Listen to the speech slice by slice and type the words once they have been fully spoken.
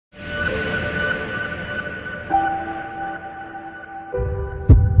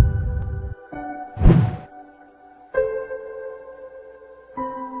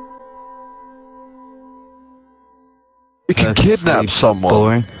can kidnap someone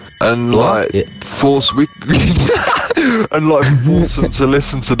boring. and What? like force and like force them to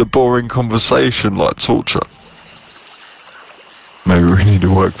listen to the boring conversation like torture. Maybe we need a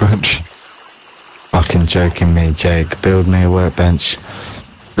workbench. Fucking joking me, Jake. Build me a workbench.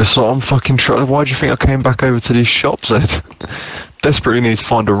 It's like I'm fucking trying. Why do you think I came back over to these shops, Ed? Desperately need to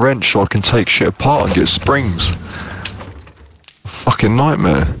find a wrench so I can take shit apart and get springs. Fucking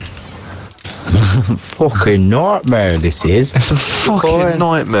nightmare. Fucking nightmare this is. It's a fucking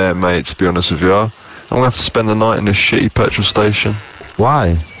nightmare, mate, to be honest with you. I'm gonna have to spend the night in this shitty petrol station.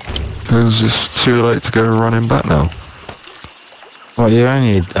 Why? Because it's too late to go running back now. Well, you're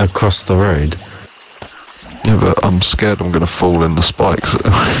only across the road. Yeah, but I'm scared I'm gonna fall in the spikes.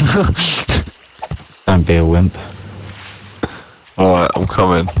 Don't be a wimp. Alright, I'm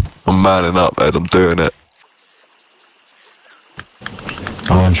coming. I'm manning up, Ed, I'm doing it.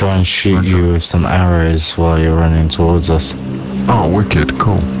 I'm gonna try and shoot you with some arrows while you're running towards us. Oh, wicked,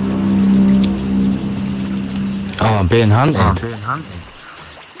 cool. Oh, I'm being hunted.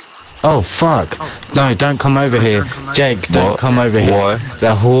 Oh, fuck. No, don't come over here. Jake, don't come over here. Why?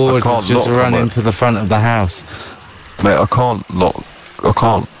 The horde is just running to the front of the house. Mate, I can't.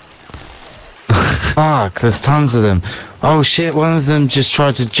 Fuck, there's tons of them. Oh shit, one of them just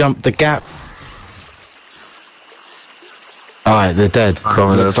tried to jump the gap. Alright, they're dead.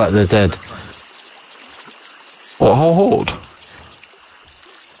 Looks like they're dead. What, a whole horde?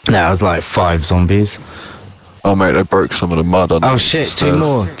 That was like 5 zombies. Oh mate, they broke some of the mud under Oh shit,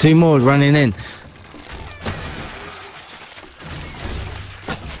 two more running in.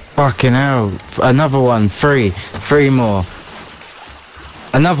 Fucking hell. Another one, 3 more.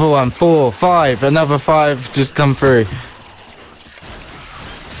 Another one, 4, 5, another 5 just come through.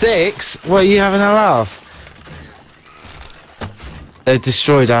 6? What, are you having a laugh? They've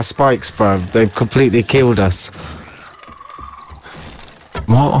destroyed our spikes, bro. They've completely killed us.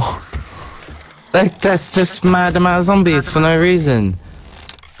 What? That's just mad amount of zombies for no reason.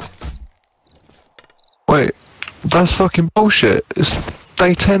 Wait, that's fucking bullshit. It's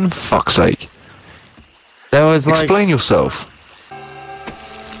day 10, for fuck's sake. There was like... Explain yourself.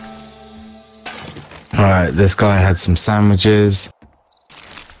 Alright, this guy had some sandwiches.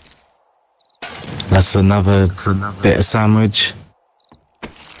 That's another bit of sandwich.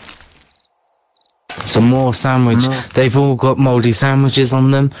 Some more sandwich. They've all got mouldy sandwiches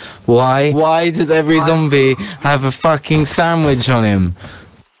on them. Why? Why does every zombie have a fucking sandwich on him?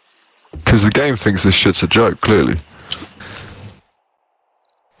 Because the game thinks this shit's a joke, clearly.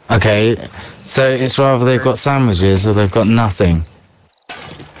 Okay, so it's rather they've got sandwiches or they've got nothing.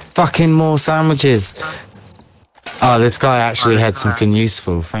 Fucking more sandwiches. Oh, this guy actually had something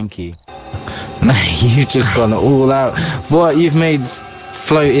useful. Thank you. Mate, you've just gone all out. What? You've made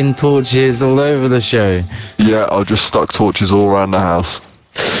floating torches all over the show. Yeah, I just stuck torches all around the house.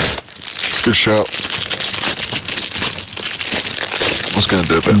 Good shout. I was going to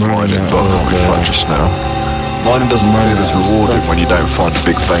do a bit of mining, but I can't be fun just now. Mining doesn't feel as rewarding when you don't find a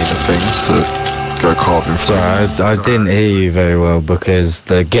big vein of things to go carving through. Sorry, I didn't hear you very well because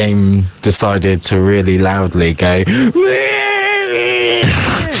the game decided to really loudly go in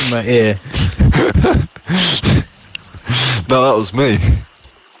my ear. No, that was me.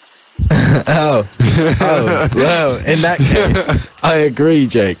 Oh, well, in that case, I agree,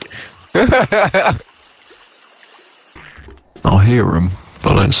 Jake. I hear them,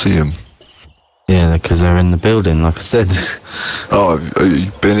 but I don't see them. Yeah, because they're in the building, like I said. Oh, have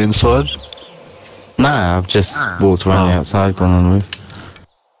you been inside? Nah, I've just walked around the outside, gone on the roof.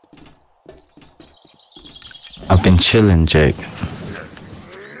 I've been chilling, Jake.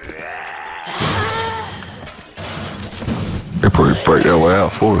 They'll probably break their way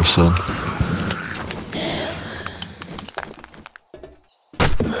out for us then.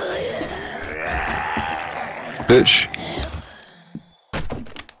 Bitch.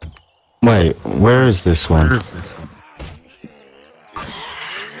 Wait, where is this one?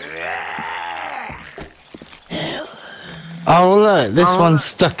 Oh look, this one's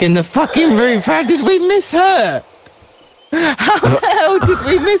stuck in the fucking roof. How did we miss her? How the hell did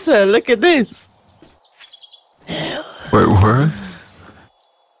we miss her? Look at this. Wait, where?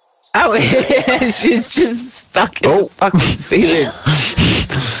 Oh, she's just stuck in the fucking ceiling.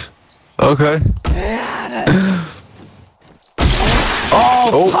 Okay.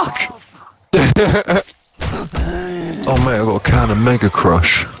 Oh, fuck. Oh mate, I got a can of Mega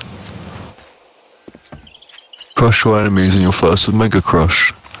Crush. Crush your enemies in your first with Mega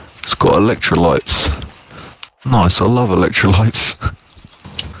Crush. It's got electrolytes. Nice, I love electrolytes.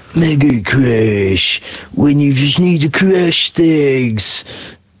 Mega Crush, when you just need to crush things.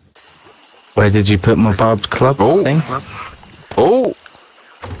 Where did you put my barbed club thing? Oh!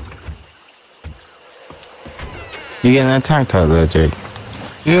 You getting attacked out there, Jake?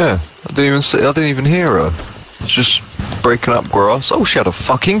 Yeah, I didn't even see. I didn't even hear her. It's just breaking up grass. Oh, she had a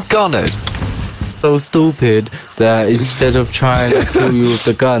fucking gun head. So stupid that instead of trying to kill you with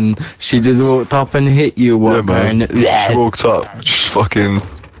the gun, she just walked up and hit you one man. and She walked up, just fucking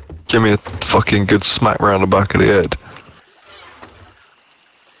give me a fucking good smack round the back of the head.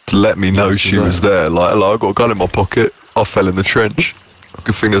 To let me know she was there. Like, hello, I got a gun in my pocket. I fell in the trench.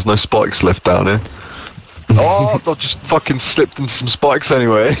 Good thing there's no spikes left down here. Oh, I just fucking slipped into some spikes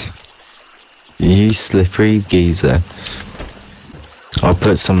anyway. You slippery geezer. I'll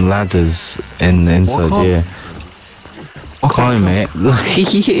put some ladders in the inside here. Climb it. Look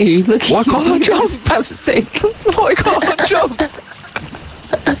at you. Look at you. Why can't I jump? Spastic. Why can't I jump?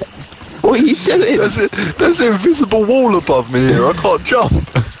 What are you doing? There's an invisible wall above me here. I can't jump.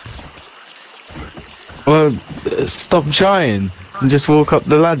 Well, stop trying and just walk up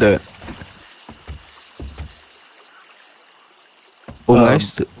the ladder.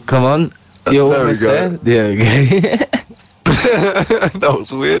 Almost. Come on. You're there almost we go. there. There we go. That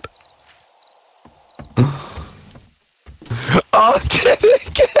was weird. Oh, I did it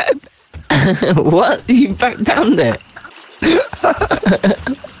again! What? You back down there?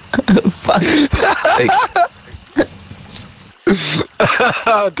 Fuck.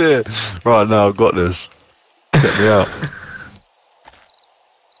 Oh dear. Right, now I've got this. Get me out.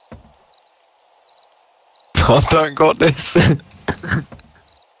 I don't got this.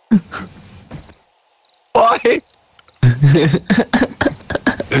 Why?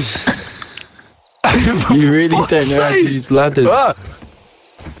 You really don't know how to use ladders. Ah!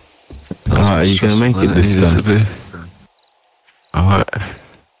 Alright, are you gonna make it this time? Alright.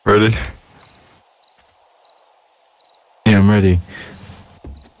 Ready? Yeah, I'm ready.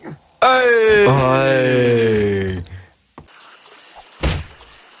 Hey! Hey!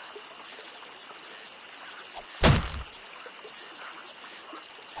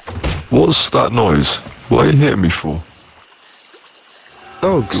 What's that noise? What are you hitting me for?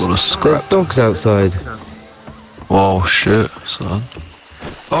 Dogs. You wanna There's scrap? dogs outside. Oh shit, son.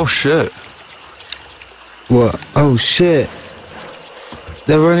 Oh shit. What? Oh shit.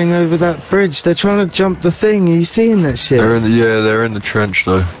 They're running over that bridge. They're trying to jump the thing. Are you seeing that shit? They're in the trench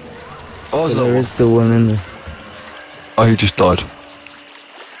though. Oh, But there is still one in there. Oh, he just died.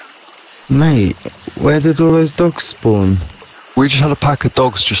 Mate, where did all those dogs spawn? We just had a pack of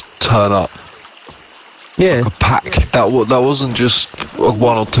dogs just turn up. Yeah. A pack. That wasn't just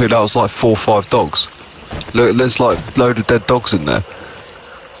one or two. That was like 4 or 5 dogs. Look, there's like load of dead dogs in there.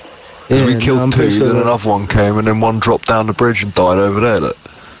 Yeah, We killed I'm 2, pretty sure then that- another one came, and then one dropped down the bridge and died over there. Look.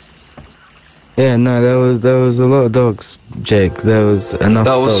 Yeah, no, there was a lot of dogs, Jake. There was enough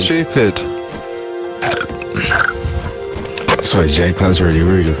That was dogs. stupid. Sorry, Jake, that was really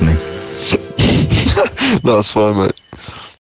rude of me. That's fine, mate.